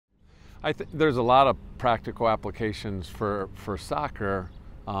There's a lot of practical applications for soccer.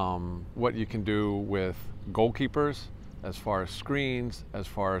 What you can do with goalkeepers, as far as screens, as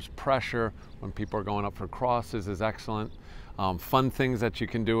far as pressure, when people are going up for crosses is excellent. Fun things that you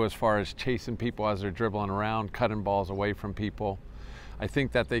can do as far as chasing people as they're dribbling around, cutting balls away from people. I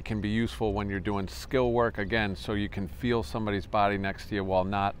think that they can be useful when you're doing skill work, again, so you can feel somebody's body next to you while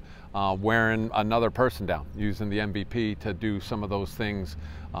not wearing another person down, using the MVP to do some of those things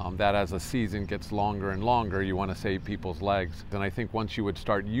that as the season gets longer and longer, you want to save people's legs. And I think once you would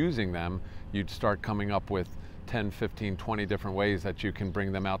start using them, you'd start coming up with 10, 15, 20 different ways that you can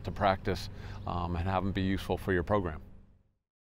bring them out to practice and have them be useful for your program.